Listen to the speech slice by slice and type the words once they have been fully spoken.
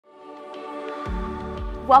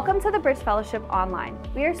Welcome to the Bridge Fellowship Online.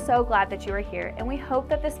 We are so glad that you are here, and we hope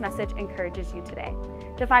that this message encourages you today.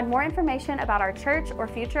 To find more information about our church or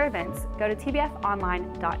future events, go to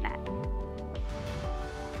tbfonline.net.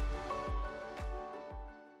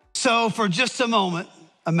 So for just a moment,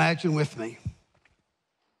 imagine with me.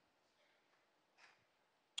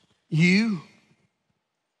 You,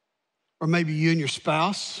 or maybe you and your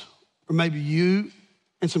spouse, or maybe you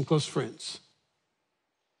and some close friends.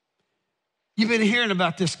 You've been hearing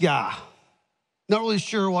about this guy, not really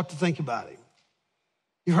sure what to think about him.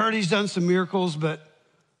 You've heard he's done some miracles, but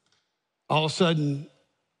all of a sudden,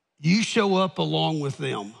 you show up along with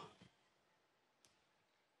them.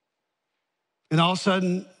 And all of a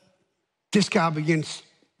sudden, this guy begins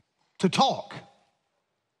to talk.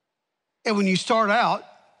 And when you start out,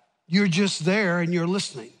 you're just there and you're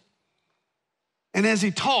listening. And as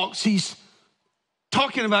he talks, he's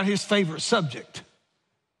talking about his favorite subject.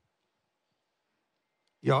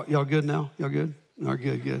 Y'all good now? Y'all good? All right,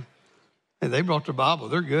 good. Hey, they brought their Bible.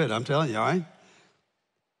 They're good, I'm telling you, all right?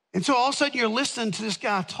 And so all of a sudden you're listening to this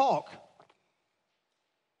guy talk.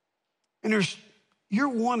 And you're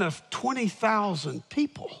one of 20,000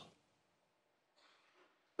 people.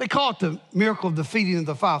 They call it the miracle of the feeding of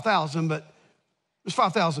the 5,000, but there's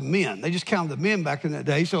 5,000 men. They just counted the men back in that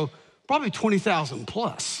day, so probably 20,000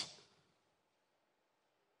 plus.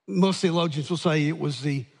 Most theologians will say it was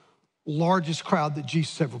the largest crowd that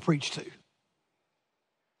Jesus ever preached to.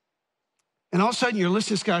 And all of a sudden, you're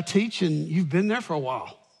listening to this guy teach, and you've been there for a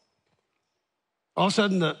while. All of a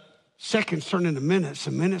sudden, the seconds turn into minutes,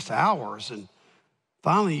 and minutes to hours, and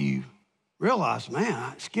finally you realize,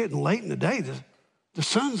 man, it's getting late in the day. The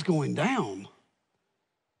sun's going down.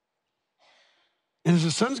 And as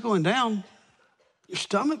the sun's going down, your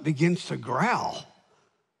stomach begins to growl.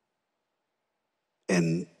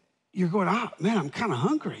 And you're going, man, I'm kind of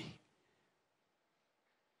hungry.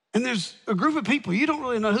 And there's a group of people, you don't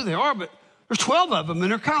really know who they are, but there's 12 of them,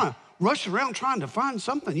 and they're kind of rushing around trying to find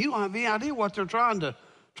something. You don't have any idea what they're trying to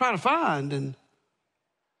find. And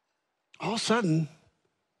all of a sudden,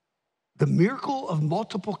 the miracle of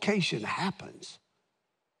multiplication happens.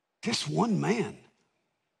 This one man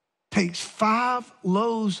takes 5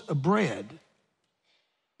 loaves of bread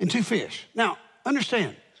and 2 fish. Now,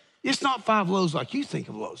 understand, it's not 5 loaves like you think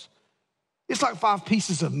of loaves. It's like 5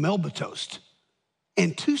 pieces of Melba toast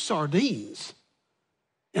and 2 sardines.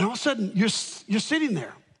 And all of a sudden, you're sitting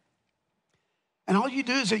there. And all you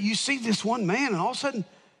do is that you see this one man, and all of a sudden,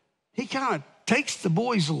 he kind of takes the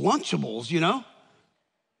boys' Lunchables,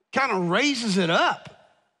 kind of raises it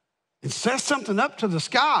up and says something up to the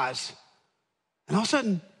skies. And all of a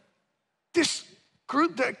sudden, this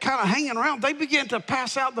group that kind of hanging around, they begin to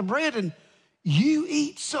pass out the bread, and you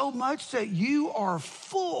eat so much that you are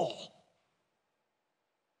full.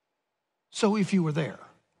 So if you were there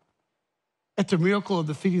at the miracle of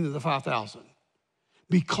the feeding of the 5,000,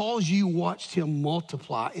 because you watched him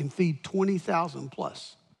multiply and feed 20,000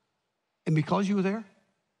 plus, and because you were there,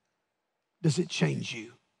 does it change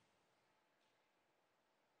you?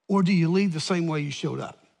 Or do you leave the same way you showed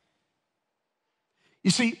up?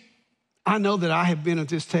 You see, I know that I have been at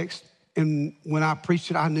this text, and when I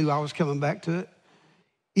preached it, I knew I was coming back to it.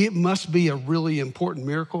 It must be a really important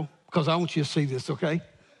miracle, because I want you to see this, okay?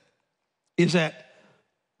 Is that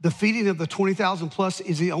the feeding of the 20,000 plus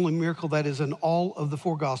is the only miracle that is in all of the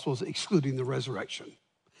 4 Gospels, excluding the resurrection.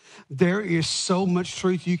 There is so much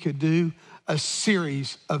truth. You could do a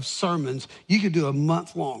series of sermons. You could do a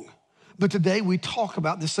month long. But today we talk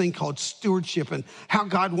about this thing called stewardship and how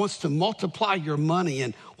God wants to multiply your money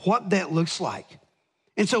and what that looks like.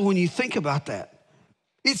 And so when you think about that,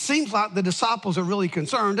 it seems like the disciples are really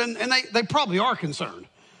concerned, and they probably are concerned.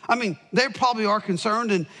 I mean, they probably are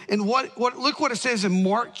concerned. And look what it says in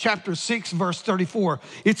Mark chapter 6, verse 34.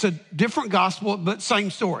 It's a different gospel, but same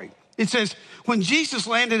story. It says, when Jesus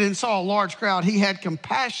landed and saw a large crowd, he had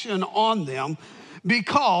compassion on them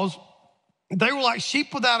because they were like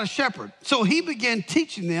sheep without a shepherd. So he began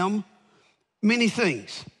teaching them many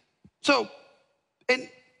things.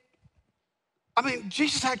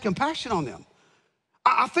 Jesus had compassion on them.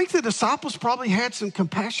 I think the disciples probably had some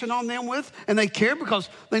compassion on them and they cared because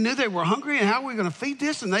they knew they were hungry and how are we going to feed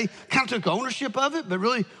this? And they kind of took ownership of it, but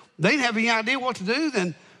really they didn't have any idea what to do.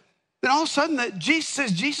 Then all of a sudden that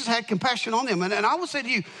Jesus had compassion on them. And I would say to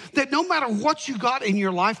you that no matter what you got in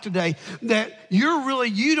your life today, that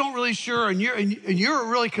you don't really sure and you're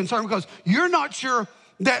really concerned because you're not sure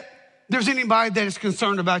that there's anybody that is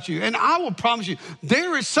concerned about you. And I will promise you,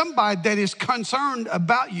 there is somebody that is concerned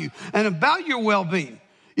about you and about your well-being.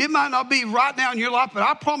 It might not be right now in your life, but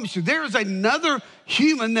I promise you, there is another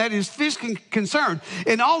human that is physically concerned.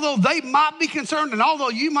 And although they might be concerned, and although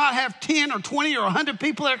you might have 10 or 20 or 100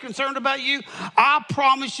 people that are concerned about you, I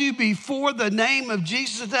promise you, before the name of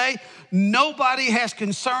Jesus today, nobody has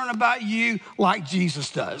concern about you like Jesus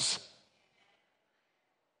does.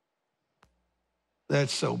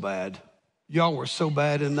 That's so bad. Y'all were so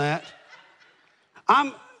bad in that.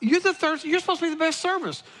 You're supposed to be the best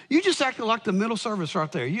service. You just acted like the middle service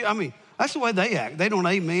right there. That's the way they act. They don't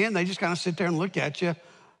amen. They just kind of sit there and look at you.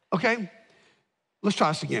 Okay? Let's try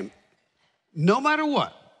this again. No matter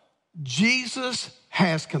what, Jesus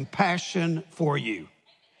has compassion for you.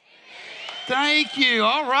 Thank you.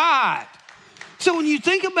 All right. So when you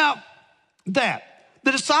think about that,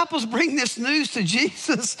 the disciples bring this news to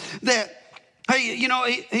Jesus that, hey,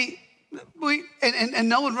 and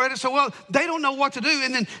no one read it so well. They don't know what to do.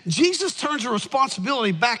 And then Jesus turns the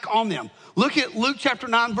responsibility back on them. Look at Luke chapter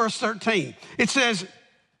 9, verse 13. It says,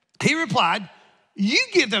 he replied, you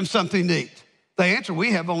give them something to eat. They answered,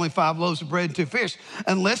 we have only 5 loaves of bread and 2 fish.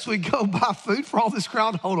 Unless we go buy food for all this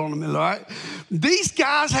crowd. Hold on a minute, all right? These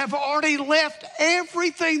guys have already left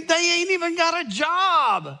everything. They ain't even got a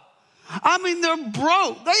job. They're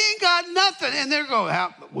broke. They ain't got nothing. And they're going,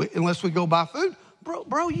 unless we go buy food.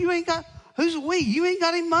 Bro, you ain't got, who's we? You ain't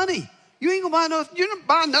got any money. You ain't gonna buy nothing. You're not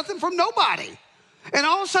buying nothing from nobody. And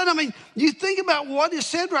all of a sudden, you think about what is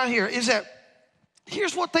said right here is that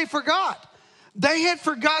here's what they forgot. They had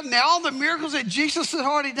forgotten all the miracles that Jesus had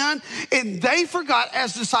already done, and they forgot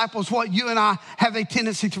as disciples what you and I have a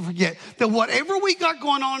tendency to forget. That whatever we got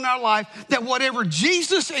going on in our life, that whatever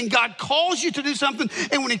Jesus and God calls you to do something,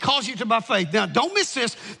 and when he calls you to by faith. Now, don't miss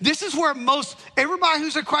this. This is where everybody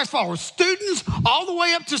who's a Christ follower, students all the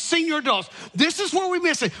way up to senior adults, this is where we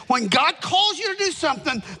miss it. When God calls you to do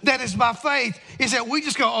something that is by faith, is that we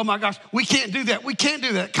just go, oh my gosh, we can't do that. We can't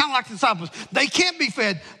do that. Kind of like the disciples. They can't be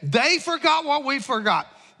fed. They forgot what we forgot,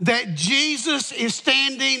 that Jesus is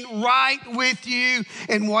standing right with you,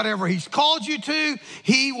 and whatever he's called you to,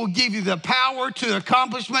 he will give you the power to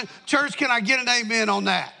accomplishment. Church, can I get an amen on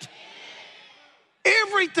that?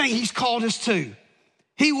 Everything he's called us to,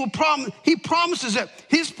 he promises that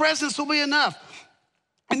his presence will be enough.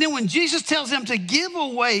 And then when Jesus tells them to give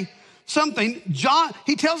away something,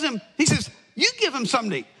 he says, you give him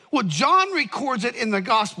something to eat. Well, John records it in the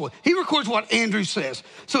gospel. He records what Andrew says.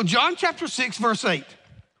 So John chapter 6, verse 8.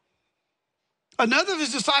 Another of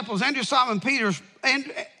his disciples, Simon Peter's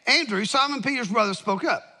brother, spoke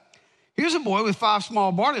up. Here's a boy with 5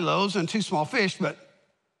 small barley loaves and 2 small fish, but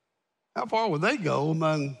how far would they go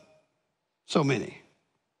among so many?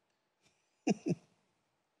 And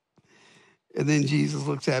then Jesus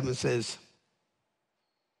looks at him and says,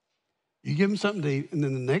 you give them something to eat, and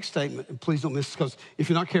then the next statement, and please don't miss this, because if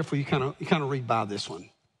you're not careful, you kind of read by this one.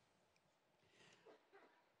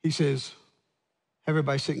 He says, have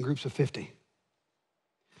everybody sit in groups of 50.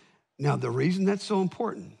 Now, the reason that's so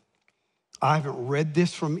important, I haven't read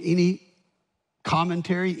this from any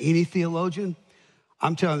commentary, any theologian.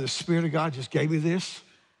 I'm telling you, the Spirit of God just gave me this.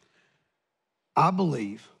 I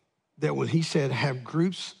believe that when he said have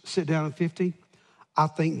groups sit down at 50, I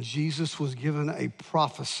think Jesus was given a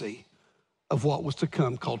prophecy of what was to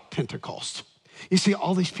come called Pentecost. You see,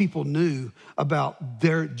 all these people knew about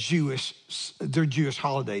their Jewish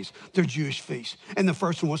holidays, their Jewish feasts. And the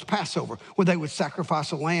first one was Passover, where they would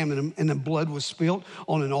sacrifice a lamb and the blood was spilled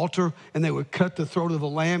on an altar, and they would cut the throat of the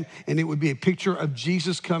lamb, and it would be a picture of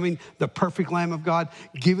Jesus coming, the perfect Lamb of God,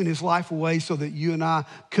 giving his life away so that you and I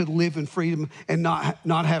could live in freedom and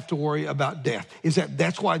not have to worry about death.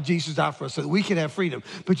 That's why Jesus died for us, so that we could have freedom.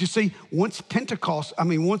 But you see, once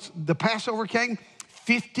the Passover came,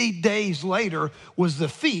 50 days later was the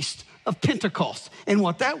Feast of Pentecost. And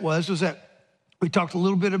what that was that we talked a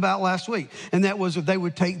little bit about last week, and that was that they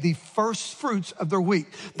would take the first fruits of their wheat.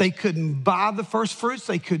 They couldn't buy the first fruits.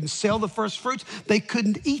 They couldn't sell the first fruits. They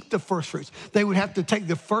couldn't eat the first fruits. They would have to take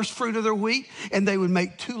the first fruit of their wheat, and they would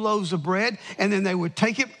make 2 loaves of bread, and then they would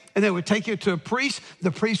take it, and they would take it to a priest.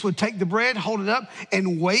 The priest would take the bread, hold it up,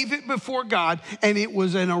 and wave it before God, and it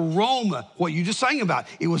was an aroma, what you just sang about.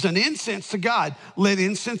 It was an incense to God. Let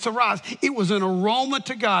incense arise. It was an aroma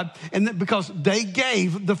to God, and because they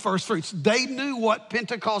gave the first fruits. They knew what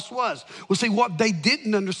Pentecost was. Well, see, what they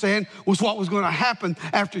didn't understand was what was going to happen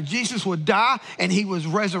after Jesus would die, and he was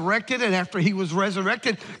resurrected, and after he was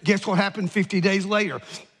resurrected, guess what happened 50 days later?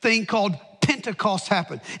 Thing called Pentecost. Pentecost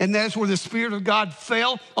happened. And that is where the Spirit of God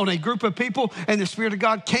fell on a group of people, and the Spirit of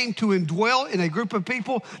God came to indwell in a group of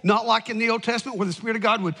people, not like in the Old Testament where the Spirit of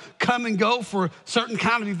God would come and go for certain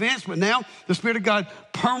kind of events, but now the Spirit of God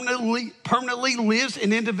permanently lives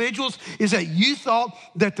in individuals. Is that you thought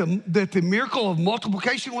that the miracle of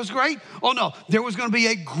multiplication was great? Oh no, there was going to be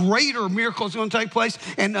a greater miracle that's going to take place.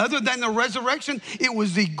 And other than the resurrection, it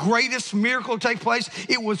was the greatest miracle to take place.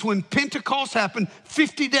 It was when Pentecost happened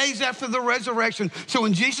 50 days after the resurrection. So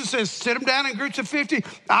when Jesus says, sit them down in groups of 50,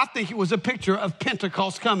 I think it was a picture of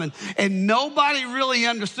Pentecost coming. And nobody really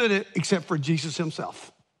understood it except for Jesus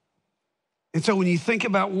himself. And so when you think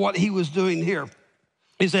about what he was doing here,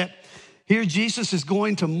 is that here Jesus is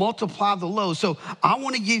going to multiply the loaves. So I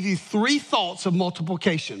want to give you 3 thoughts of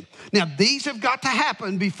multiplication. Now, these have got to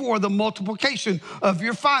happen before the multiplication of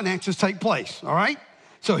your finances take place, all right?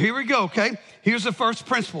 So here we go, okay? Here's the first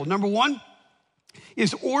principle. Number 1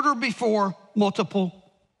 is order before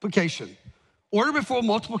multiplication. Order before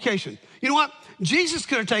multiplication. You know what? Jesus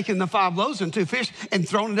could have taken the 5 loaves and 2 fish and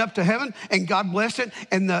thrown it up to heaven, and God blessed it,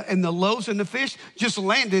 and the loaves and the fish just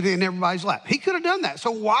landed in everybody's lap. He could have done that.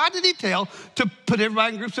 So why did he tell to put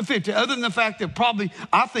everybody in groups of 50? Other than the fact that probably,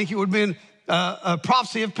 I think it would have been a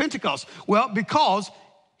prophecy of Pentecost. Well, because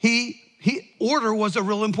order was a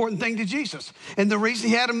real important thing to Jesus. And the reason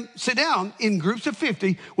he had them sit down in groups of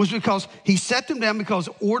 50 was because he set them down because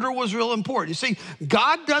order was real important. You see,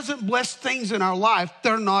 God doesn't bless things in our life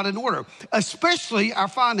that are not in order, especially our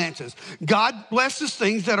finances. God blesses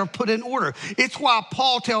things that are put in order. It's why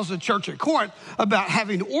Paul tells the church at Corinth about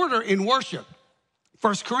having order in worship.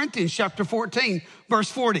 1 Corinthians chapter 14,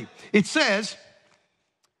 verse 40. It says,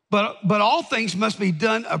 But all things must be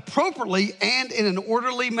done appropriately and in an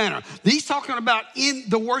orderly manner. He's talking about in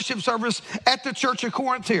the worship service at the church of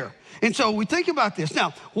Corinth here. And so we think about this.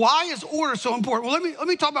 Now, why is order so important? Well, let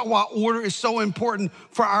me talk about why order is so important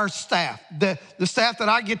for our staff, the staff that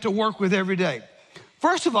I get to work with every day.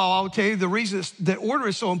 First of all, I will tell you the reason that order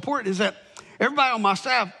is so important is that everybody on my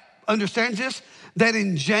staff understands this, that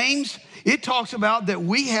in James, it talks about that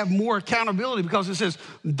we have more accountability because it says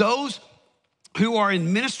those who are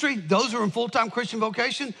in ministry, those who are in full-time Christian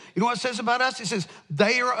vocation, you know what it says about us? It says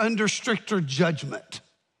they are under stricter judgment.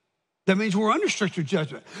 That means we're under stricter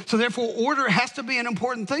judgment. So therefore, order has to be an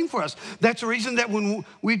important thing for us. That's the reason that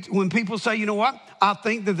when people say, you know what, I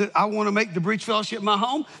think that I want to make the Bridge Fellowship my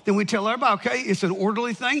home, then we tell everybody, okay, it's an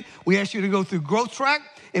orderly thing. We ask you to go through growth track,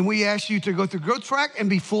 and we ask you to go through growth track and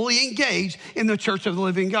be fully engaged in the church of the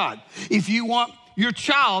living God. If you want your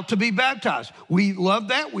child to be baptized, we love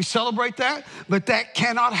that, we celebrate that, but that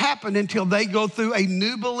cannot happen until they go through a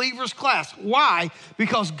new believers class. Why?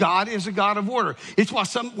 Because God is a God of order. It's why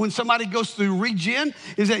when somebody goes through Regen,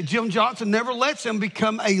 is that Jim Johnson never lets them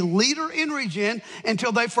become a leader in Regen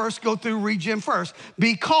until they first go through Regen first,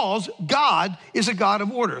 because God is a God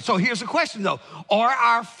of order. So here's the question though, are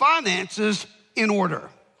our finances in order?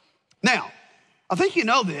 Now, I think you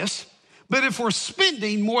know this, but if we're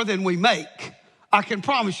spending more than we make, I can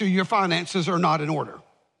promise you your finances are not in order.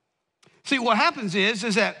 See, what happens is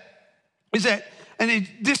that,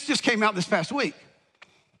 this just came out this past week,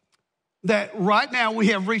 that right now we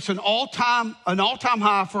have reached an all-time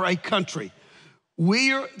high for a country.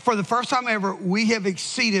 For the first time ever, we have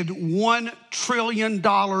exceeded $1 trillion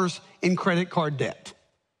in credit card debt.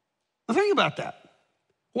 Now think about that.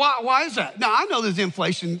 Why is that? Now, I know there's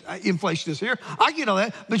inflation is here. I get all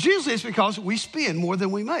that, but usually it's because we spend more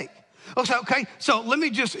than we make. Okay, so let me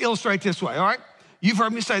just illustrate this way, all right? You've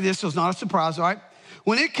heard me say this, so it's not a surprise, all right?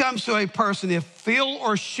 When it comes to a person, if Phil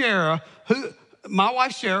or Shara, my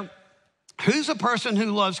wife Shara, who's a person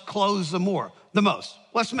who loves clothes the most? Well,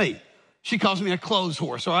 that's me. She calls me a clothes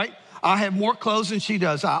horse, all right? I have more clothes than she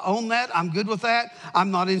does. I own that. I'm good with that. I'm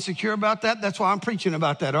not insecure about that. That's why I'm preaching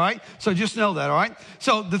about that, all right? So just know that, all right?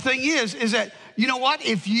 So the thing is that, you know what?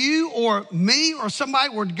 If you or me or somebody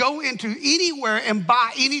were to go into anywhere and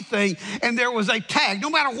buy anything and there was a tag, no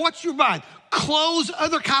matter what you're buying, clothes,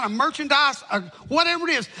 other kind of merchandise, whatever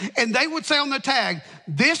it is, and they would say on the tag,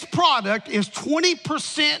 this product is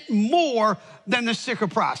 20% more than the sticker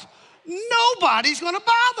price. Nobody's going to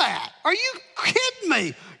buy that. Are you kidding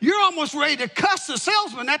me? You're almost ready to cuss the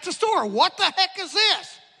salesman at the store. What the heck is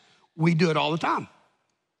this? We do it all the time.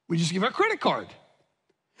 We just give our credit card.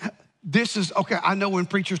 This is, okay, I know when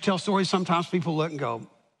preachers tell stories, sometimes people look and go,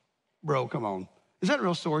 bro, come on. Is that a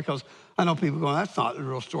real story? Because I know people going, that's not a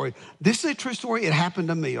real story. This is a true story. It happened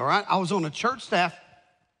to me, all right? I was on a church staff.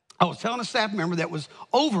 I was telling a staff member that was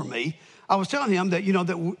over me, I was telling him that,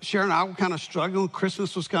 that Sharon and I were kind of struggling.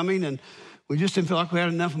 Christmas was coming, and we just didn't feel like we had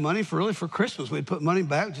enough money for Christmas. We'd put money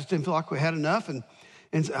back, just didn't feel like we had enough. And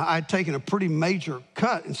And I'd taken a pretty major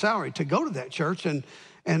cut in salary to go to that church. And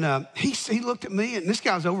he looked at me, and this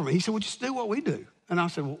guy's over me. He said, well, just do what we do. And I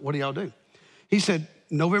said, well, what do y'all do? He said,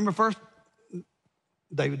 November 1st,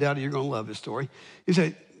 David Dowdy, you're going to love this story. He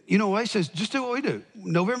said, you know what? He says, just do what we do.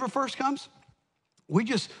 November 1st comes, we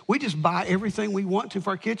just buy everything we want to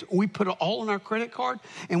for our kids. We put it all on our credit card,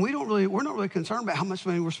 and we're not really concerned about how much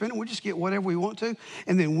money we're spending. We just get whatever we want to,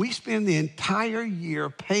 and then we spend the entire year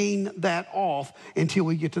paying that off until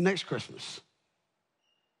we get to next Christmas.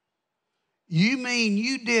 You mean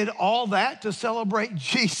you did all that to celebrate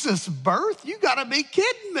Jesus' birth? You got to be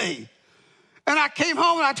kidding me. And I came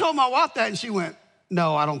home and I told my wife that, and she went,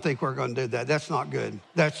 no, I don't think we're going to do that. That's not good.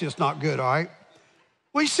 That's just not good, all right?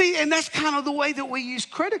 Well, you see, and that's kind of the way that we use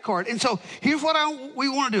credit card. And so here's what we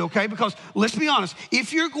want to do, okay? Because let's be honest,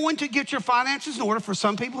 if you're going to get your finances in order for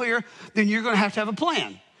some people here, then you're going to have a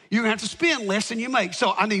plan. You're going to have to spend less than you make.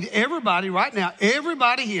 So I need everybody right now,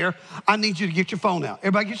 everybody here, I need you to get your phone out.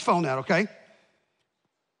 Everybody get your phone out, okay?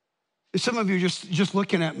 Some of you are just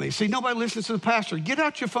looking at me. See, nobody listens to the pastor. Get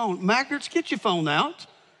out your phone. Maggots, get your phone out.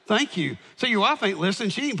 Thank you. So your wife ain't listening.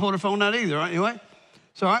 She ain't pulled her phone out either, right? Anyway,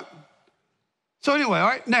 so all right. So anyway, all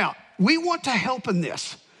right. Now, we want to help in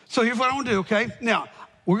this. So here's what I want to do, okay? Now,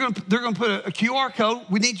 they're going to put a QR code.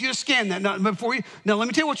 We need you to scan that. Now, let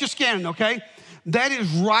me tell you what you're scanning, okay? That is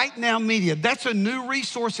Right Now Media. That's a new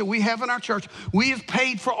resource that we have in our church. We have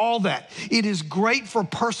paid for all that. It is great for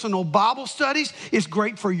personal Bible studies. It's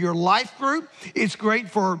great for your life group. It's great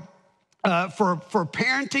for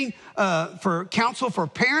parenting, for counsel for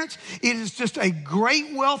parents. It is just a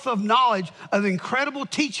great wealth of knowledge, of incredible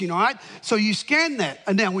teaching, all right? So you scan that.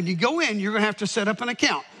 And now when you go in, you're going to have to set up an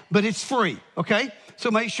account, but it's free, okay? So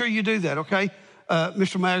make sure you do that, okay?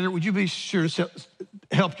 Mr. Maggart, would you be sure to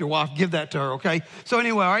help your wife? Give that to her, okay? So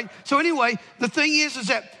anyway, all right? So anyway, the thing is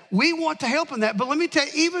that we want to help in that. But let me tell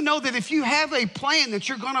you, even though that if you have a plan that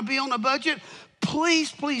you're going to be on a budget,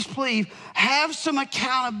 please, please, please have some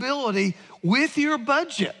accountability with your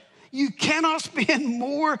budget. You cannot spend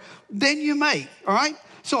more than you make, all right?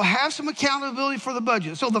 So have some accountability for the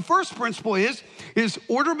budget. So the first principle is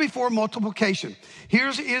order before multiplication.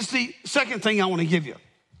 Is the second thing I want to give you.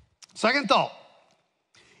 Second thought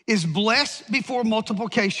is bless before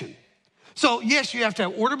multiplication. So yes, you have to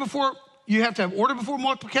have order before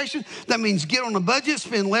multiplication. That means get on a budget,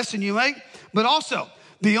 spend less than you make, but also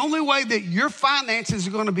the only way that your finances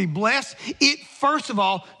are going to be blessed, first of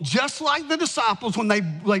all, just like the disciples when they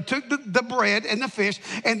took the bread and the fish,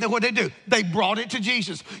 and what they do, they brought it to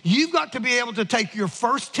Jesus. You've got to be able to take your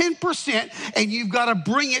first 10% and you've got to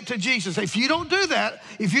bring it to Jesus. If you don't do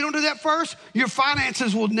that first, your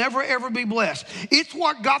finances will never, ever be blessed. It's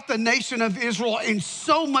what got the nation of Israel in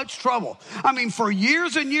so much trouble. I mean, for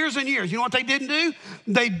years and years and years, you know what they didn't do?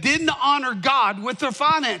 They didn't honor God with their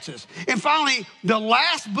finances. And finally, the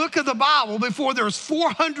last book of the Bible, before there's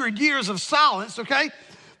 400 years of silence, okay,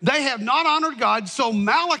 they have not honored God. So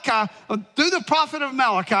Malachi, through the prophet of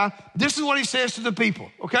Malachi, this is what he says to the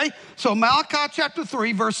people, okay? So Malachi chapter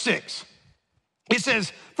 3, verse 6. It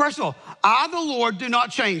says, first of all, I, the Lord, do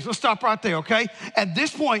not change. Let's stop right there, okay? At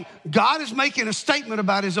this point, God is making a statement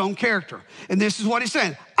about his own character. And this is what he's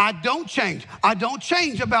saying. I don't change. I don't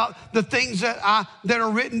change about the things that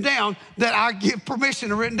are written down, that I give permission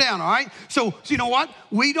to written down, all right? So you know what?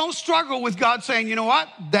 We don't struggle with God saying, you know what?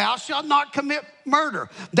 Thou shalt not commit murder.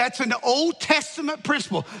 That's an Old Testament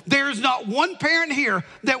principle. There is not one parent here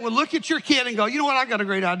that would look at your kid and go, you know what? I got a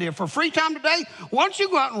great idea. For free time today, why don't you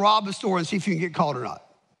go out and rob a store and see if you can get caught or not?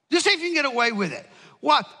 Just see if you can get away with it.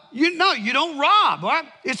 What? You don't rob, all right?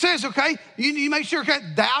 It says, okay, you make sure, okay,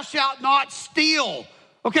 thou shalt not steal.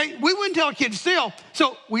 Okay, we wouldn't tell a kid to steal,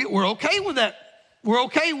 so we're okay with that. We're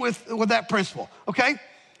okay with that principle, okay?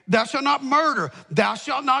 Thou shalt not murder. Thou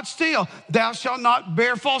shalt not steal. Thou shalt not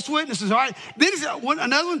bear false witnesses, all right? Then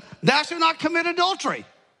another one, thou shalt not commit adultery.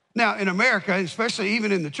 Now, in America, especially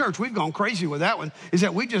even in the church, we've gone crazy with that one, is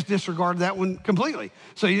that we just disregarded that one completely.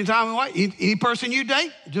 So anytime any person you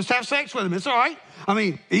date, just have sex with them. It's all right. I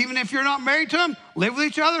mean, even if you're not married to them, live with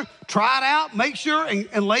each other, try it out, make sure.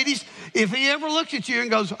 And ladies, if he ever looks at you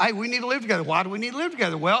and goes, hey, we need to live together. Why do we need to live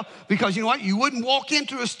together? Well, because you know what? You wouldn't walk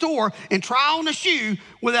into a store and try on a shoe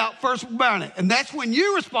without first buying it. And that's when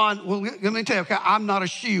you respond, well, let me tell you, okay, I'm not a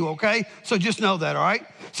shoe, okay? So just know that, all right?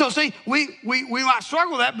 So see, we might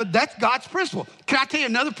struggle with that, but that's God's principle. Can I tell you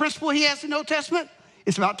another principle he has in the Old Testament?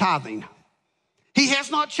 It's about tithing. He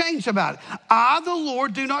has not changed about it. I, the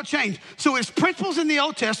Lord, do not change. So his principles in the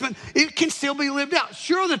Old Testament, it can still be lived out.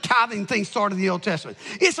 Sure, the tithing thing started in the Old Testament.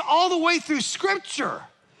 It's all the way through Scripture.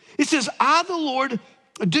 It says, I, the Lord,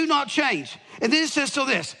 do not change. And then it says,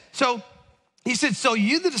 so He said, so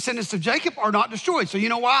you, the descendants of Jacob, are not destroyed. So you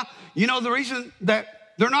know why? You know the reason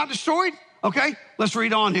that they're not destroyed? Okay, let's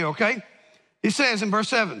read on here, okay? He says in verse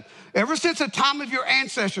 7, ever since the time of your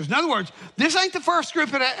ancestors. In other words, this ain't the first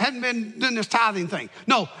group that hadn't been doing this tithing thing.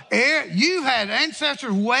 No, you've had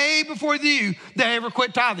ancestors way before you that ever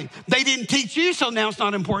quit tithing. They didn't teach you, so now it's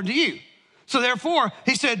not important to you. So therefore,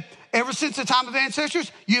 he said, ever since the time of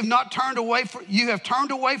ancestors, you have turned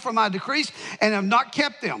away from my decrees and have not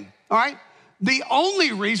kept them, all right? The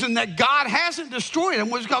only reason that God hasn't destroyed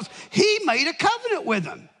them was because he made a covenant with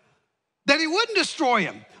them that he wouldn't destroy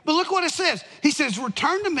them. But look what it says. He says,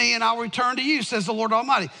 return to me and I'll return to you, says the Lord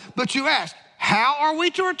Almighty. But you ask, how are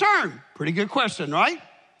we to return? Pretty good question, right?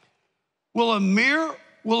 Will a mere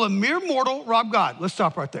mortal rob God? Let's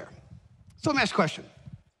stop right there. So let me ask a question.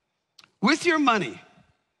 With your money,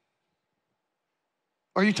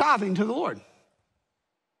 are you tithing to the Lord?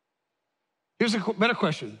 Here's a better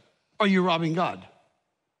question. Are you robbing God?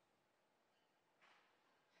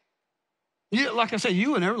 Like I said,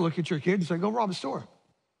 you would never look at your kid and say, go rob a store.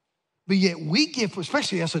 But yet we give,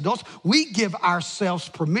 especially as adults, we give ourselves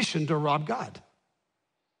permission to rob God.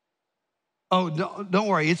 Oh, don't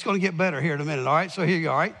worry. It's going to get better here in a minute, all right? So here you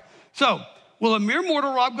go, all right? So, will a mere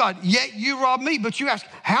mortal rob God? Yet you rob me. But you ask,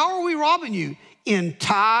 how are we robbing you? In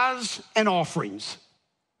tithes and offerings.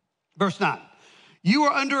 Verse 9. You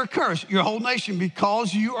are under a curse, your whole nation,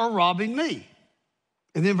 because you are robbing me.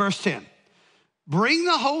 And then verse 10. Bring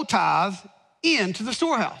the whole tithe into the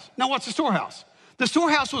storehouse. Now, what's the storehouse? The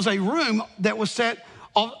storehouse was a room that was set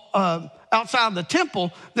outside of the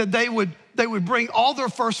temple that they would bring all their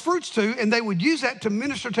first fruits to, and they would use that to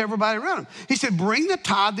minister to everybody around them. He said, bring the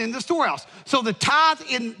tithe in the storehouse. So the tithe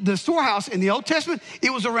in the storehouse in the Old Testament,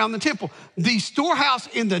 it was around the temple. The storehouse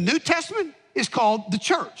in the New Testament is called the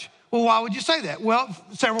church. Well, why would you say that? Well,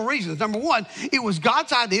 several reasons. Number one, it was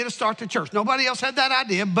God's idea to start the church. Nobody else had that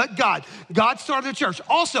idea but God. God started the church.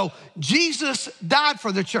 Also, Jesus died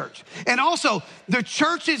for the church. And also, the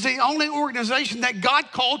church is the only organization that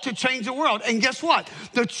God called to change the world. And guess what?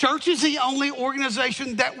 The church is the only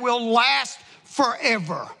organization that will last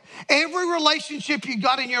forever. Every relationship you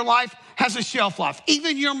got in your life has a shelf life.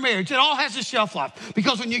 Even your marriage, it all has a shelf life.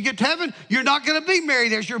 Because when you get to heaven, you're not going to be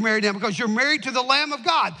married as you're married now, because you're married to the Lamb of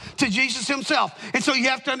God, to Jesus himself. And so you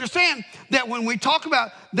have to understand that when we talk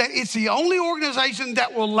about that, it's the only organization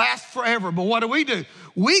that will last forever. But what do?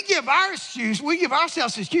 We give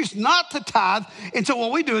ourselves excuse not to tithe. And so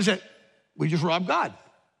what we do is that we just rob God.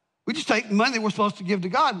 We just take money that we're supposed to give to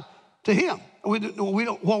God to him. What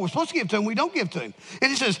we're supposed to give to him, we don't give to him.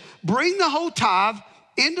 And he says, bring the whole tithe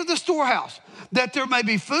into the storehouse, that there may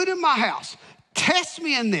be food in my house. Test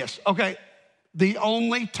me in this. Okay, the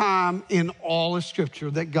only time in all of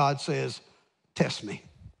Scripture that God says, test me,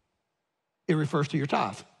 it refers to your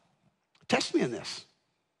tithe. Test me in this.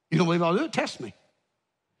 You don't believe I'll do it? Test me.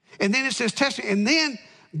 And then it says, test me. And then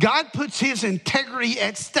God puts his integrity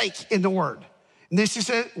at stake in the word. And this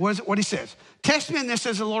is what he says. Test me in this,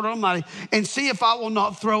 says the Lord Almighty, and see if I will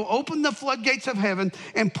not throw open the floodgates of heaven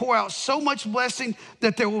and pour out so much blessing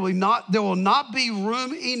that there will not be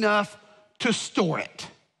room enough to store it.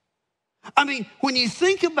 I mean, when you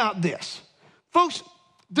think about this, folks,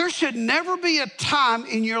 there should never be a time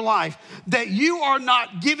in your life that you are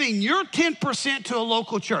not giving your 10% to a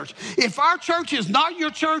local church. If our church is not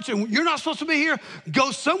your church and you're not supposed to be here,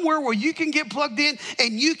 go somewhere where you can get plugged in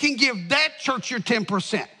and you can give that church your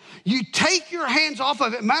 10%. You take your hands off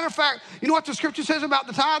of it. Matter of fact, you know what the scripture says about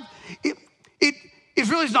the tithe? It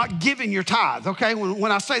really is not giving your tithe, okay?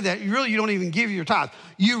 When I say that, you don't even give your tithe.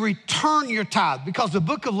 You return your tithe, because the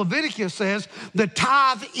book of Leviticus says the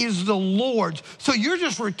tithe is the Lord's. So you're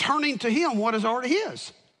just returning to him what is already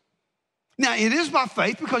his. Now, it is by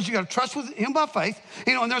faith, because you got to trust with him by faith.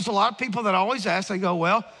 And there's a lot of people that always ask, they go,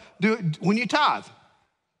 well, when you tithe,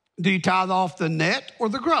 do you tithe off the net or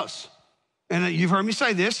the gross? And you've heard me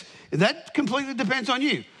say this, that completely depends on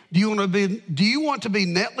you. Do you want to be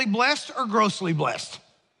netly blessed or grossly blessed?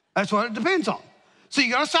 That's what it depends on. So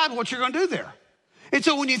you got to decide what you're going to do there. And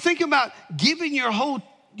so when you think about giving your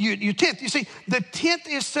tenth, you see, the tenth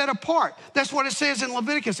is set apart. That's what it says in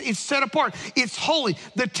Leviticus. It's set apart. It's holy.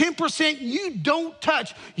 The 10% you don't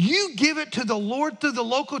touch. You give it to the Lord through the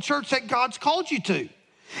local church that God's called you to.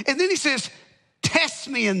 And then he says, test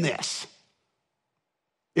me in this.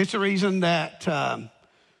 It's the reason that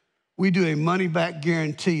we do a money-back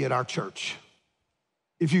guarantee at our church.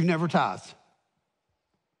 If you've never tithed,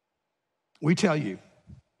 we tell you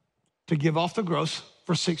to give off the gross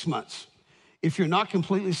for 6 months. If you're not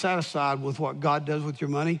completely satisfied with what God does with your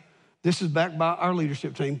money, this is backed by our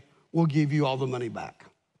leadership team, we'll give you all the money back.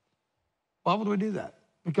 Why would we do that?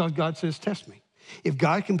 because God says, test me. If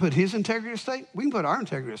God can put his integrity at stake, we can put our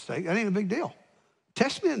integrity at stake. That ain't a big deal.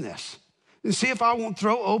 Test me in this and see if I won't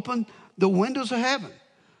throw open the windows of heaven.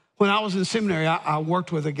 When I was in seminary, I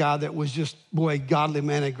worked with a guy that was just, boy, a godly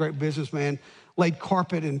man, a great businessman, laid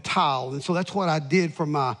carpet and tile. And so that's what I did for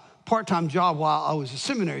my part-time job while I was a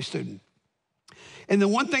seminary student. And the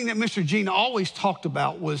one thing that Mr. Gene always talked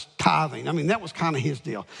about was tithing. I mean, that was kind of his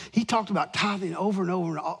deal. He talked about tithing over and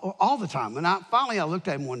over and all the time. And finally I looked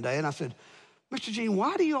at him one day and I said, Mr. Gene,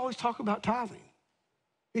 why do you always talk about tithing?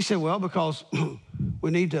 He said, well, because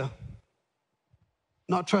we need to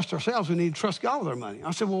not trust ourselves. We need to trust God with our money.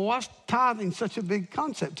 I said, well, why's tithing such a big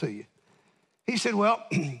concept to you? He said, well,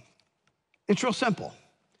 it's real simple.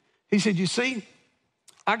 He said, you see,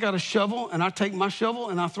 I got a shovel and I take my shovel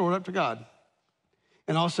and I throw it up to God.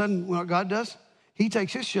 And all of a sudden, what God does, he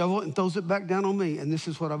takes his shovel and throws it back down on me. And this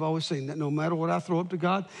is what I've always seen, that no matter what I throw up to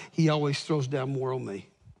God, he always throws down more on me.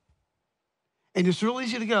 And it's real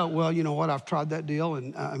easy to go, well, you know what, I've tried that deal.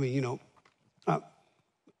 And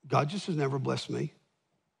God just has never blessed me.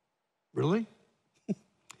 Really?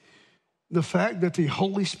 The fact that the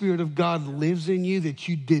Holy Spirit of God lives in you, that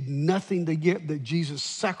you did nothing to get, that Jesus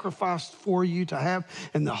sacrificed for you to have,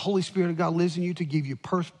 and the Holy Spirit of God lives in you to give you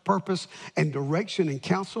purpose and direction and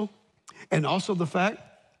counsel, and also the fact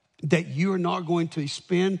that you are not going to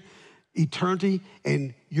spend eternity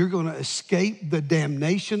and you're going to escape the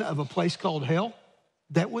damnation of a place called hell,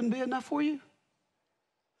 that wouldn't be enough for you?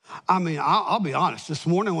 I mean, I'll be honest. This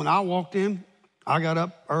morning when I walked in, I got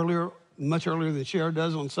up earlier, much earlier than Cher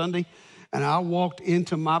does on Sunday, and I walked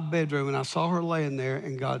into my bedroom and I saw her laying there,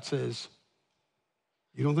 and God says,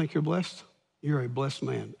 you don't think you're blessed? You're a blessed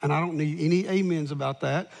man. And I don't need any amens about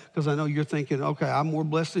that, because I know you're thinking, okay, I'm more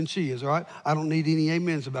blessed than she is, all right? I don't need any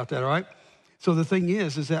amens about that, all right? So the thing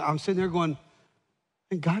is that I'm sitting there going,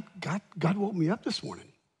 and God woke me up this morning.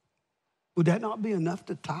 Would that not be enough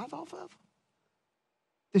to tithe off of?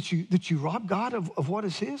 That you rob God of what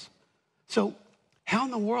is his? So how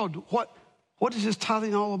in the world, what is this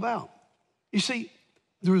tithing all about? You see,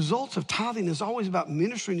 the results of tithing is always about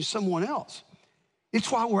ministering to someone else.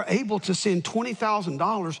 It's why we're able to send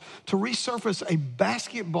 $20,000 to resurface a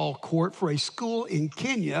basketball court for a school in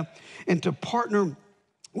Kenya and to partner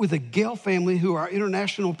with a Gale family who are our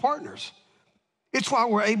international partners. It's why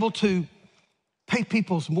we're able to pay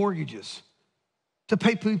people's mortgages, to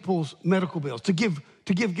pay people's medical bills, to give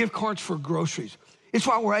gift cards for groceries. It's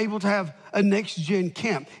why we're able to have a next-gen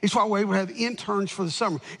camp. It's why we're able to have interns for the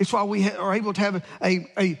summer. It's why we are able to have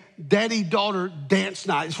a daddy-daughter dance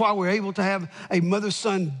night. It's why we're able to have a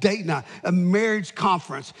mother-son date night, a marriage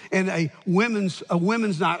conference, and a women's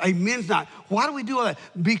night, a men's night. Why do we do all that?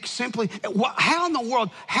 How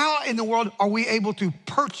in the world are we able to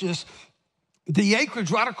purchase the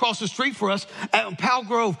acreage right across the street for us at Powell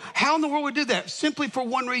Grove? How in the world would we do that? Simply for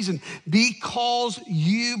one reason: because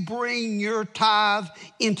you bring your tithe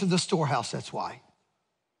into the storehouse. That's why.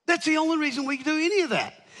 That's the only reason we do any of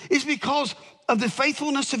that. It's because of the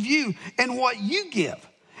faithfulness of you and what you give.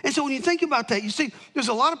 And so when you think about that, you see, there's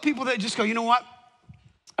a lot of people that just go, you know what?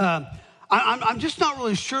 I'm just not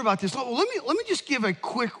really sure about this. Well, let me just give a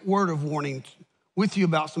quick word of warning with you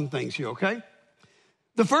about some things here, okay?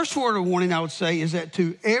 The first word of warning I would say is that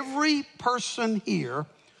to every person here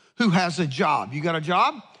who has a job, you got a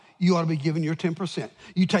job, you ought to be giving your 10%.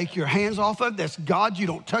 You take your hands off of it. That's God. You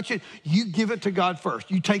don't touch it. You give it to God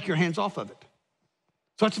first. You take your hands off of it.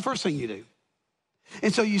 So that's the first thing you do.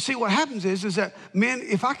 And so you see what happens is that, men,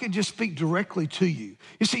 if I could just speak directly to you.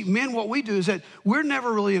 You see, men, what we do is that we're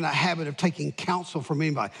never really in a habit of taking counsel from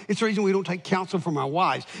anybody. It's the reason we don't take counsel from our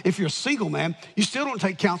wives. If you're a single man, you still don't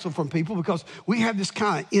take counsel from people, because we have this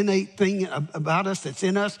kind of innate thing about us that's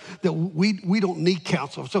in us that we don't need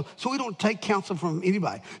counsel. So we don't take counsel from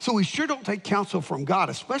anybody. So we sure don't take counsel from God,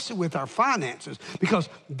 especially with our finances, because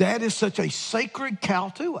that is such a sacred cow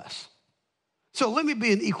to us. So let me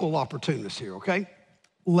be an equal opportunist here, okay?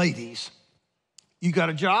 Ladies, you got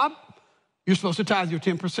a job, you're supposed to tithe your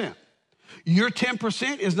 10%. Your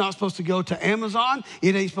 10% is not supposed to go to Amazon.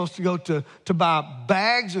 It ain't supposed to go to buy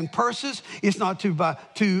bags and purses. It's not to buy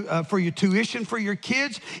for your tuition for your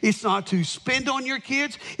kids. It's not to spend on your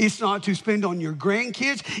kids. It's not to spend on your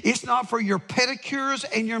grandkids. It's not for your pedicures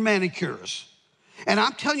and your manicures. And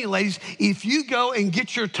I'm telling you, ladies, if you go and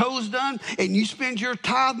get your toes done and you spend your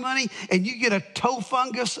tithe money and you get a toe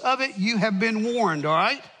fungus of it, you have been warned, all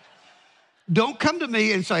right? Don't come to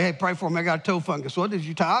me and say, hey, pray for me, I got a toe fungus. What, did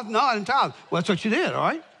you tithe? No, I didn't tithe. Well, that's what you did, all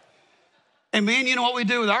right? And men, you know what we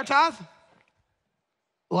do with our tithe?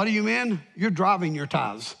 A lot of you men, you're driving your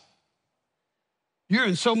tithes. You're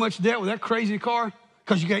in so much debt with that crazy car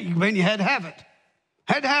because you had to have it.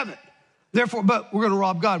 Had to have it. Therefore, but we're going to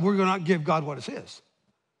rob God. We're going to not give God what is his.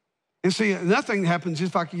 And see, another thing that happens,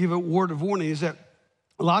 if I could give a word of warning, is that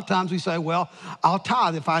a lot of times we say, well, I'll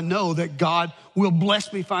tithe if I know that God will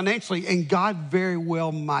bless me financially, and God very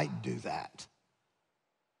well might do that.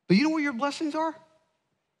 But you know where your blessings are?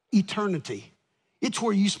 Eternity. It's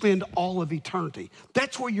where you spend all of eternity.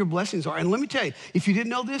 That's where your blessings are. And let me tell you, if you didn't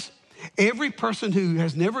know this, every person who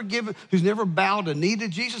has never given, who's never bowed a knee to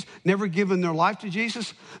Jesus, never given their life to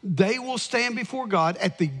Jesus, they will stand before God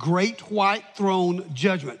at the great white throne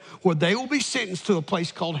judgment, where they will be sentenced to a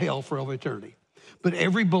place called hell for all eternity. But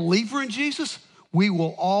every believer in Jesus, we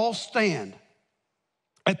will all stand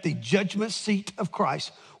at the judgment seat of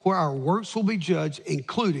Christ, where our works will be judged,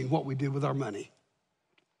 including what we did with our money.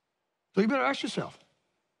 So you better ask yourself,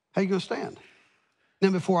 how are you going to stand? Now,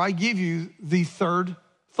 before I give you the third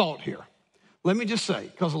thought here, let me just say,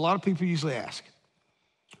 because a lot of people usually ask,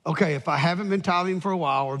 okay, if I haven't been tithing for a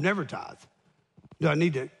while or never tithed, do I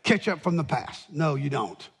need to catch up from the past? No, you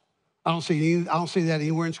don't. I don't see that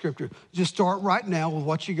anywhere in Scripture. Just start right now with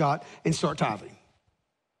what you got and start tithing.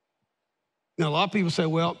 Now, a lot of people say,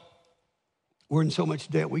 well, we're in so much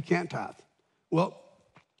debt, we can't tithe. Well,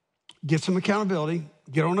 get some accountability,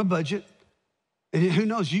 get on a budget, and who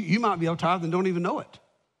knows, you might be able to tithe and don't even know it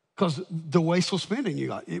because the wasteful spending you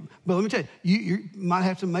got. But let me tell you, you might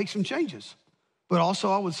have to make some changes. But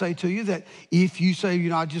also I would say to you that if you say,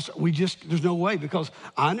 there's no way, because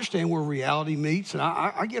I understand where reality meets, and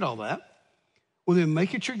I get all that. Well, then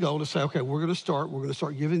make it your goal to say, okay, we're going to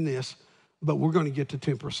start giving this, but we're going to get to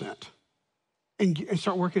 10% and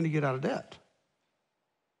start working to get out of debt.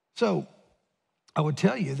 So I would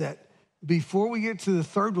tell you that before we get to the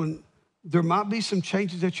third one, there might be some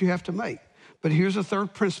changes that you have to make. But here's a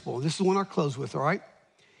third principle. This is the one I'll close with, all right?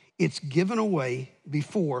 It's given away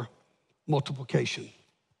before multiplication.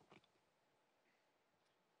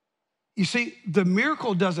 You see, the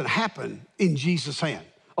miracle doesn't happen in Jesus' hand.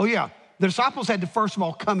 Oh yeah, the disciples had to first of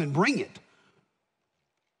all come and bring it.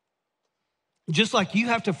 Just like you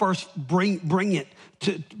have to first bring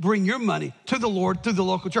your money to the Lord through the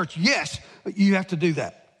local church. Yes, you have to do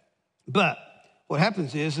that. But what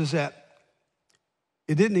happens is that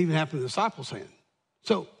it didn't even happen in the disciples' hand.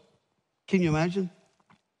 So can you imagine?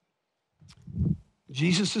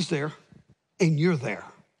 Jesus is there and you're there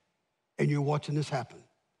and you're watching this happen.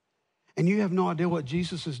 And you have no idea what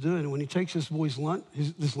Jesus is doing when he takes this boy's lunch,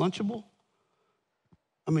 this Lunchable.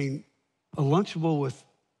 I mean, a Lunchable with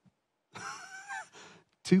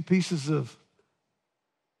two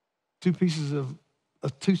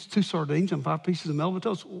sardines and 5 pieces of melba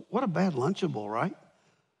toast. What a bad Lunchable, right?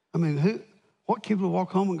 I mean, what kid would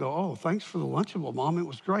walk home and go, oh, thanks for the Lunchable, Mom, it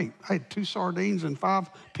was great. I had 2 sardines and 5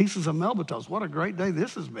 pieces of melba toast. What a great day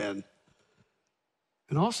this has been.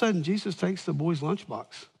 And all of a sudden, Jesus takes the boy's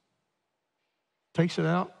lunchbox, takes it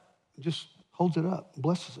out, and just holds it up, and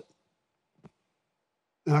blesses it.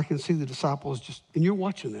 And I can see the disciples and you're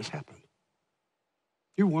watching this happen.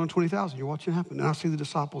 You're 1 in 20,000, you're watching it happen. And I see the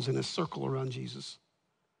disciples in a circle around Jesus.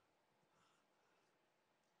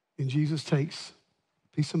 And Jesus takes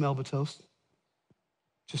a piece of melba toast,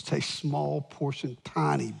 just takes small portion,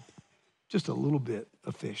 tiny, just a little bit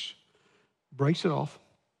of fish, breaks it off.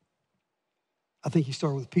 I think he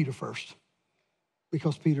started with Peter first,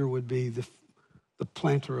 because Peter would be the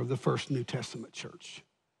planter of the first New Testament church.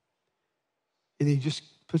 And he just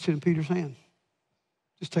puts it in Peter's hand.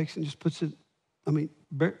 Just takes it and just puts it,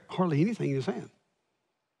 hardly anything in his hand.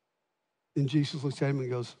 Then Jesus looks at him and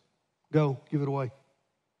goes, go, give it away.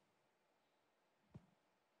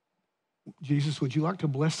 Jesus, would you like to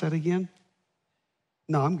bless that again?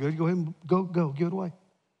 No, I'm good. Go ahead and go, give it away.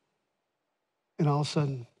 And all of a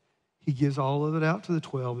sudden, he gives all of it out to the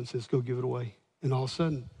 12 and says, go give it away. And all of a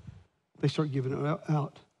sudden, they start giving it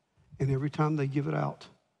out. And every time they give it out,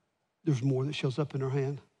 there's more that shows up in their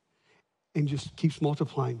hand and just keeps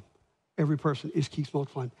multiplying. Every person keeps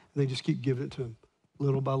multiplying. And they just keep giving it to him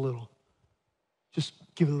little by little. Just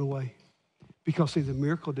giving it away. Because, see, the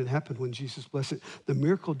miracle didn't happen when Jesus blessed it. The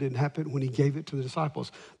miracle didn't happen when he gave it to the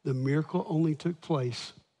disciples. The miracle only took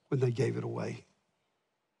place when they gave it away.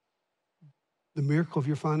 The miracle of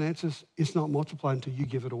your finances, it's not multiplied until you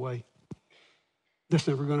give it away. That's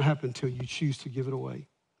never going to happen until you choose to give it away.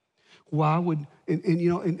 Why would, and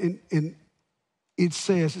it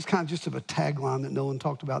says, it's kind of just of a tagline that Nolan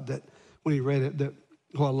talked about that when he read it,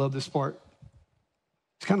 I love this part.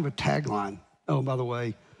 It's kind of a tagline. Oh, by the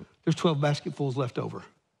way, there's 12 basketfuls left over.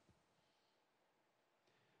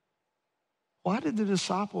 Why did the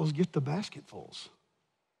disciples get the basketfuls?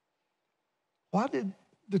 Why did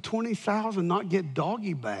the 20,000 not get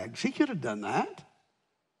doggy bags? He could have done that.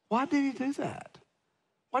 Why did he do that?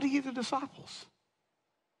 Why did he give the disciples?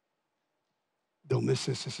 Don't miss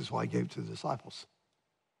this. This is why he gave it to the disciples.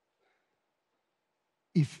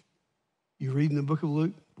 If you read in the book of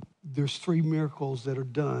Luke, there's 3 miracles that are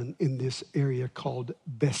done in this area called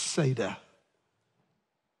Bethsaida.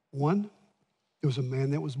 1, there was a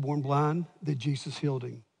man that was born blind that Jesus healed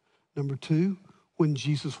him. Number 2, when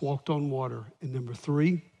Jesus walked on water. And number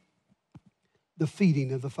 3, the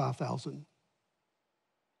feeding of the 5,000.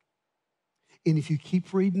 And if you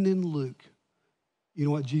keep reading in Luke, you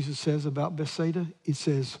know what Jesus says about Bethsaida? It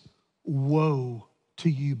says, woe to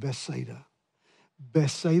you, Bethsaida.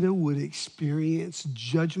 Bethsaida would experience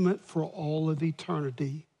judgment for all of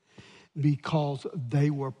eternity because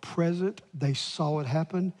they were present, they saw it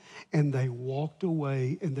happen, and they walked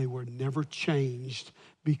away, and they were never changed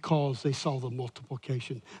because they saw the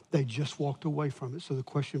multiplication. They just walked away from it. So the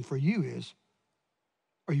question for you is,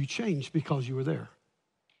 are you changed because you were there?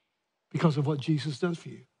 Because of what Jesus does for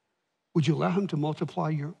you? Would you allow him to multiply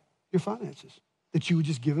your finances? That you would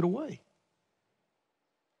just give it away?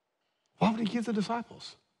 Why would he give the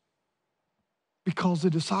disciples? Because the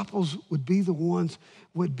disciples would be the ones,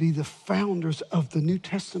 would be the founders of the New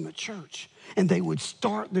Testament church. And they would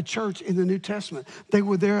start the church in the New Testament. They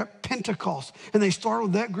were there at Pentecost, and they started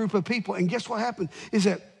with that group of people. And guess what happened? Is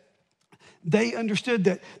that they understood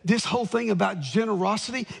that this whole thing about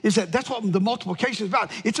generosity is that's what the multiplication is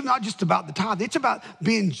about. It's not just about the tithe. It's about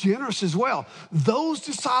being generous as well. Those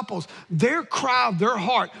disciples, their cry of their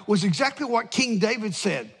heart was exactly what King David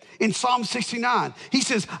said. In Psalm 69, he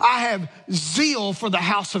says, I have zeal for the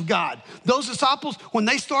house of God. Those disciples, when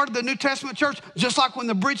they started the New Testament church, just like when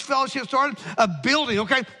the Bridge Fellowship started, a building,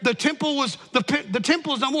 okay? The temple is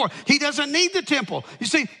no more. He doesn't need the temple. You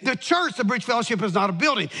see, the church, the Bridge Fellowship, is not a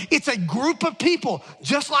building. It's a group of people,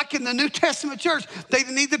 just like in the New Testament church. They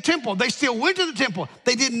didn't need the temple. They still went to the temple.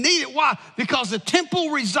 They didn't need it. Why? Because the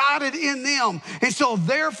temple resided in them. And so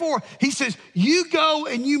therefore, he says, you go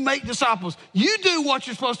and you make disciples. You do what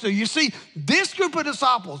you're supposed to do. You see, this group of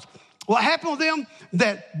disciples, what happened with them?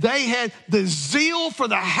 That they had the zeal for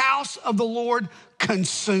the house of the Lord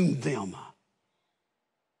consumed them.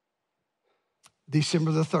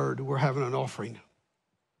 December the 3rd, we're having an offering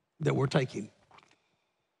that we're taking.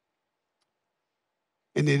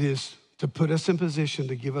 And it is to put us in position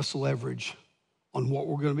to give us leverage on what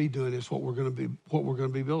we're going to be doing, is what we're going to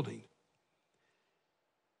be building.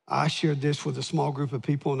 I shared this with a small group of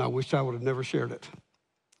people, and I wish I would have never shared it.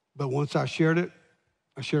 But once I shared it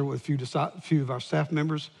with a few of our staff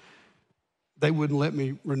members. They wouldn't let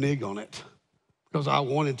me renege on it because I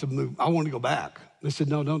wanted to move. I wanted to go back. They said,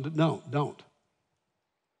 no, don't.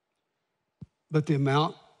 But the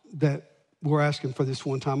amount that we're asking for this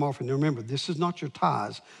one-time offering, now remember, this is not your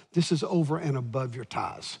tithes. This is over and above your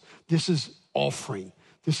tithes. This is offering.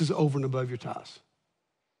 This is over and above your tithes.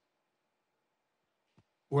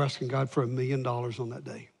 We're asking God for $1 million on that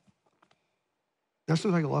day. That's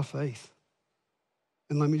going to take a lot of faith.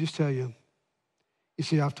 And let me just tell you, you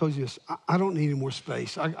see, I've told you this. I don't need any more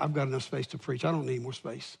space. I've got enough space to preach. I don't need more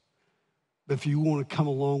space. But if you want to come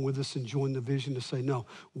along with us and join the vision to say, no,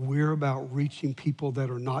 we're about reaching people that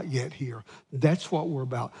are not yet here. That's what we're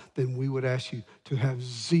about. Then we would ask you to have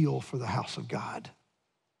zeal for the house of God.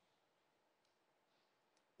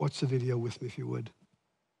 Watch the video with me if you would.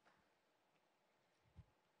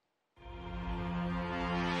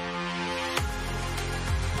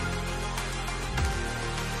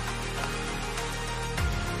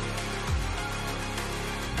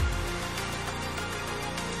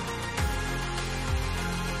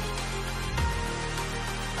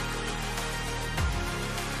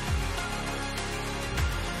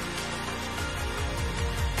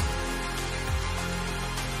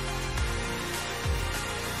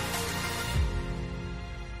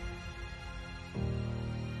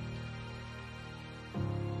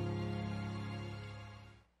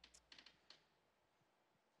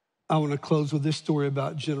 I want to close with this story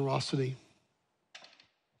about generosity.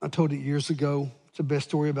 I told it years ago. It's the best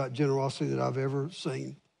story about generosity that I've ever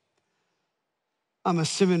seen. I'm a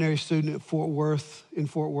seminary student at Fort Worth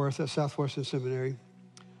at Southwestern Seminary.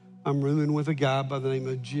 I'm rooming with a guy by the name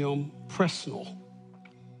of Jim Presnell.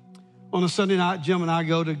 On a Sunday night, Jim and I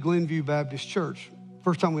go to Glenview Baptist Church.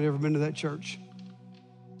 First time we'd ever been to that church.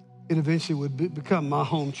 It eventually would become my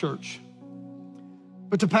home church.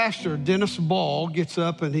 But the pastor, Dennis Ball, gets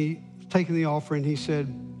up and he's taking the offering. He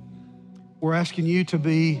said, we're asking you to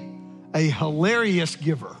be a hilarious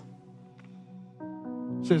giver.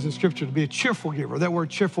 It says in Scripture to be a cheerful giver. That word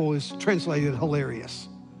cheerful is translated hilarious.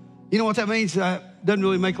 You know what that means? That doesn't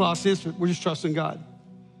really make a lot of sense, but we're just trusting God.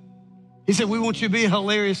 He said, we want you to be a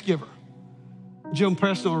hilarious giver. Jim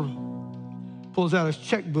Presnell pulls out his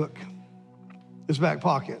checkbook, his back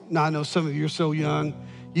pocket. Now, I know some of you are so young,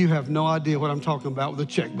 you have no idea what I'm talking about with a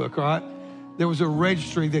checkbook, all right? There was a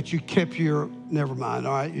registry that you kept never mind,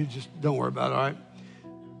 all right? You just don't worry about it, all right?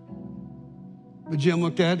 But Jim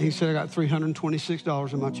looked at it, he said, I got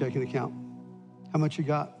 $326 in my checking account. How much you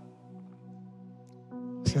got?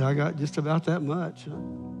 I said, I got just about that much.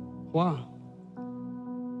 Why?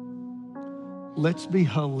 Let's be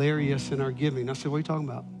hilarious in our giving. I said, what are you talking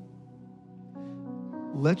about?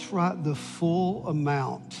 Let's write the full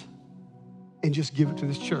amount and just give it to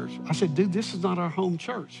this church. I said, dude, this is not our home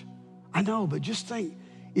church. I know, but just think,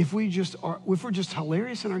 if we're just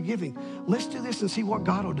hilarious in our giving, let's do this and see what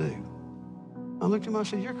God will do. I looked at him, I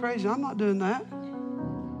said, you're crazy. I'm not doing that.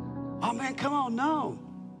 Oh, man, come on, no.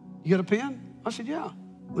 You got a pen? I said, yeah.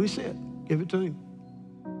 Let me see it. Give it to him.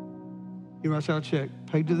 He writes out a check,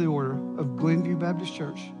 paid to the order of Glenview Baptist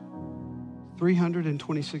Church,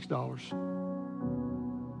 $326.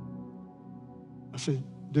 I said,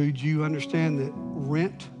 dude, you understand that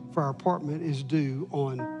rent for our apartment is due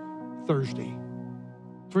on Thursday.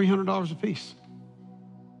 $300 a piece.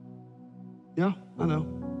 Yeah, I know.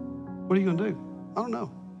 What are you going to do? I don't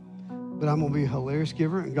know. But I'm going to be a hilarious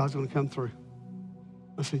giver, and God's going to come through.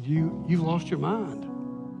 I said, you've lost your mind.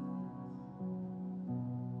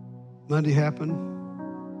 Monday happened.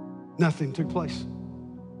 Nothing took place.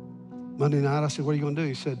 Monday night, I said, what are you going to do?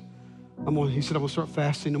 He said, I'm going to start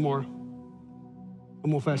fasting tomorrow. I'm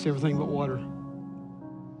going to fast everything but water.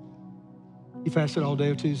 He fasted all day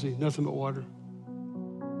of Tuesday, nothing but water.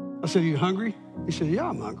 I said, are you hungry? He said, yeah,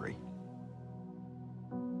 I'm hungry.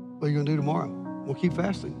 What are you going to do tomorrow? We'll keep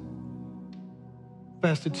fasting.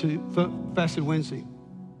 Fasted Wednesday.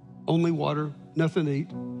 Only water, nothing to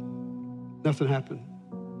eat. Nothing happened.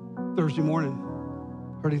 Thursday morning,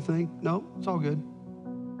 heard anything? No, it's all good.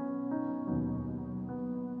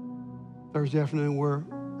 Thursday afternoon, we're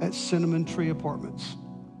at Cinnamon Tree Apartments.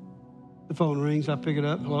 The phone rings, I pick it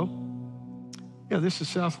up. Hello? Yeah, this is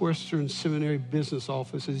Southwestern Seminary Business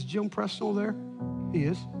Office. Is Jim Presnell there? He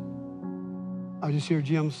is. I just hear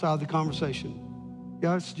Jim's side of the conversation.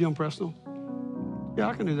 Yeah, it's Jim Presnell. Yeah,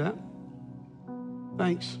 I can do that.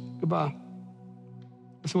 Thanks. Goodbye.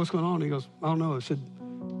 I said, what's going on? He goes, I don't know. I said,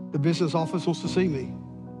 the business office wants to see me.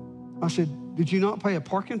 I said, did you not pay a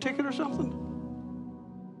parking ticket or something?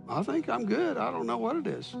 I think I'm good. I don't know what it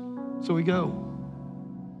is. So we go.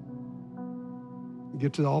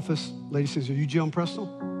 Get to the office. Lady says, are you Jim Presnell?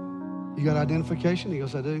 You got identification? He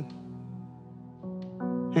goes, I do.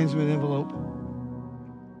 Hands me an envelope.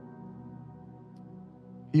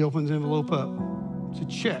 He opens the envelope up. It's a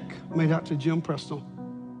check made out to Jim Presnell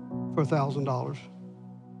for $1,000.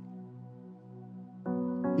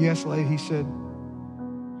 He asked the lady, he said,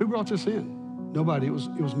 who brought this in? Nobody, it was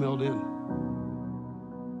mailed in.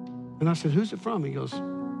 And I said, who's it from? He goes,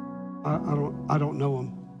 I don't know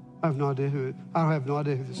him. I have no idea who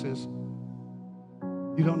this is.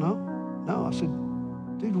 You don't know? No. I said,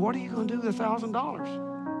 dude, what are you going to do with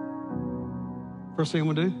 $1,000? First thing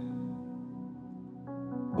I'm going to do,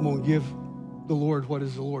 I'm going to give the Lord what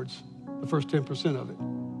is the Lord's, the first 10% of it.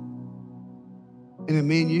 And then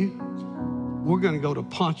me and you, we're going to go to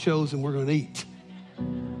Poncho's and we're going to eat.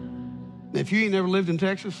 Now, if you ain't never lived in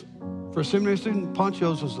Texas, for a seminary student,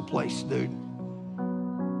 Poncho's was the place, dude.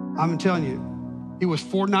 I'm telling you, it was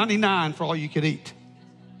 $4.99 for all you could eat.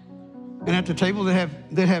 And at the table,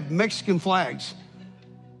 they'd have Mexican flags.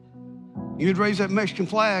 You'd raise that Mexican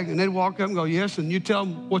flag, and they'd walk up and go, yes, and you'd tell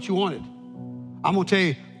them what you wanted. I'm going to tell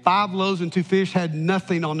you, 5 loaves and 2 fish had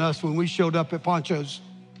nothing on us when we showed up at Poncho's.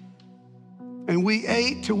 And we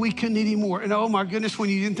ate till we couldn't eat anymore. And oh, my goodness, when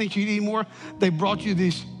you didn't think you'd eat anymore, they brought you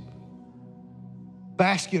this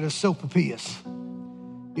basket of sopapillas.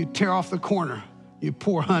 You'd tear off the corner. You'd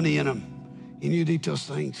pour honey in them. And you'd eat those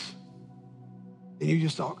things. And you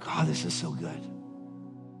just thought, God, this is so good.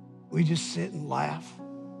 We just sit and laugh.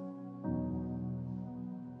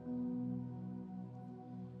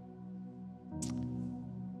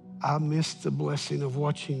 I missed the blessing of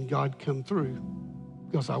watching God come through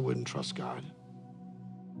because I wouldn't trust God.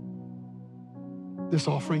 This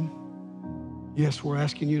offering, yes, we're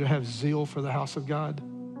asking you to have zeal for the house of God.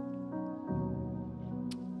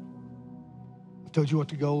 I told you what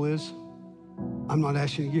the goal is. I'm not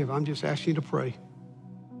asking you to give. I'm just asking you to pray.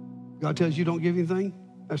 God tells you don't give anything,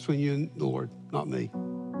 that's between you and the Lord, not me.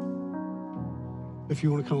 If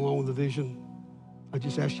you want to come along with the vision, I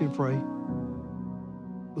just ask you to pray.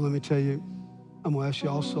 But let me tell you, I'm going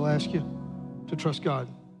to ask you to trust God.